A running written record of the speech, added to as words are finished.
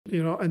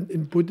and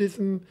in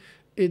Buddhism,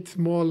 it's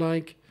more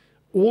like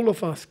all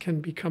of us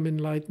can become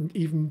enlightened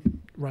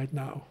even right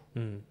now.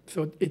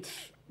 So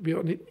we're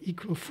on an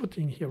equal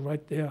footing here,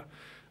 right there.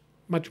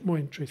 Much more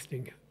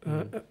interesting.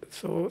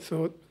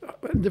 So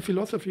the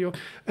philosophy,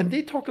 and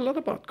they talk a lot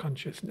about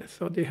consciousness.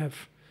 So they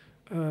have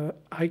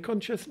eye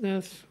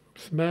consciousness,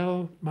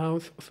 smell,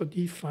 mouth, so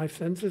these 5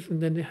 senses,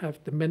 and then they have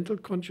the mental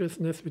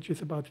consciousness, which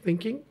is about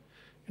thinking,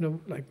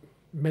 like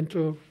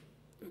mental,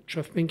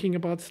 just thinking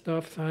about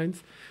stuff,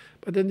 science.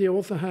 But then they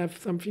also have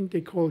something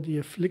they call the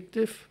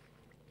afflictive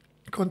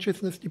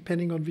consciousness,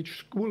 depending on which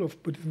school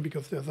of Buddhism,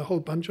 because there's a whole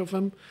bunch of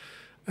them.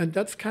 And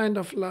that's kind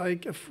of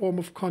like a form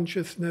of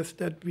consciousness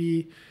that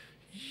we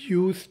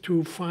use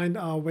to find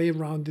our way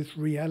around this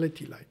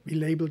reality. Like we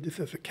label this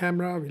as a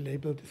camera, we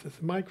label this as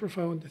a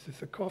microphone, this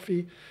is a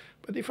coffee.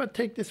 But if I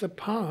take this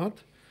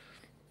apart,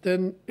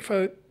 then if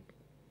I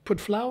put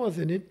flowers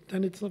in it,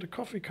 then it's not a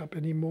coffee cup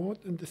anymore.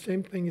 And the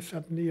same thing is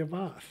suddenly a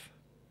vase.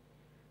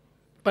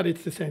 But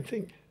it's the same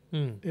thing.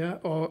 Yeah.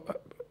 Or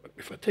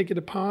if I take it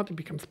apart, it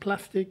becomes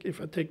plastic.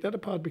 If I take that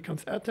apart, it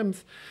becomes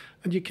atoms.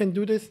 And you can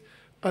do this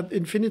ad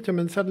infinitum,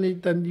 and suddenly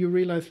then you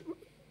realize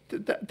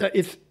there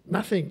is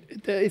nothing.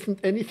 There isn't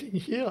anything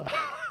here.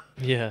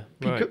 Yeah,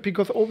 right.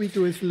 Because all we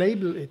do is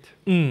label it.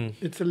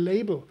 It's a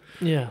label.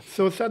 Yeah.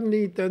 So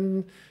suddenly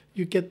then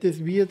you get this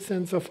weird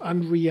sense of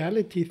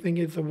unreality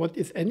thinking, so what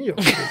is any of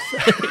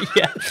this?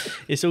 Yeah,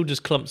 it's all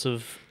just clumps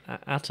of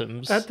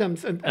atoms.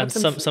 Atoms. And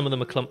atoms, some of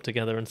them are clumped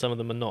together and some of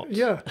them are not.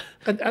 Yeah,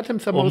 and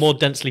atoms are or more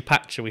densely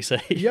packed, shall we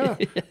say. Yeah,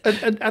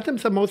 and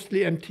atoms are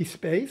mostly empty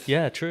space.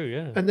 Yeah, true,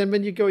 yeah. And then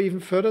when you go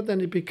even further,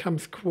 then it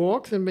becomes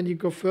quarks, and when you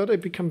go further,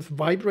 it becomes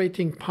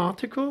vibrating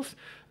particles,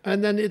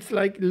 and then it's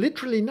like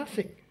literally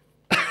nothing.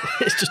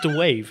 It's just a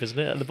wave, isn't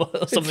it, at the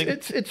bottom? Something.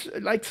 It's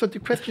like, so the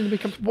question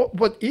becomes,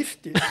 what is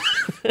this?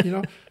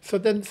 So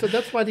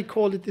that's why they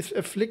call it this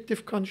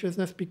afflictive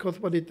consciousness, because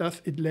what it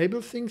does, it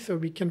labels things so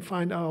we can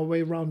find our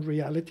way around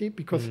reality,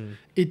 because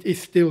it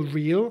is still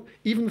real,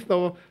 even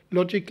though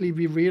logically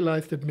we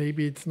realize that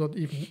maybe it's not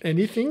even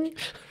anything.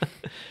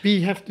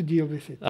 We have to deal with it.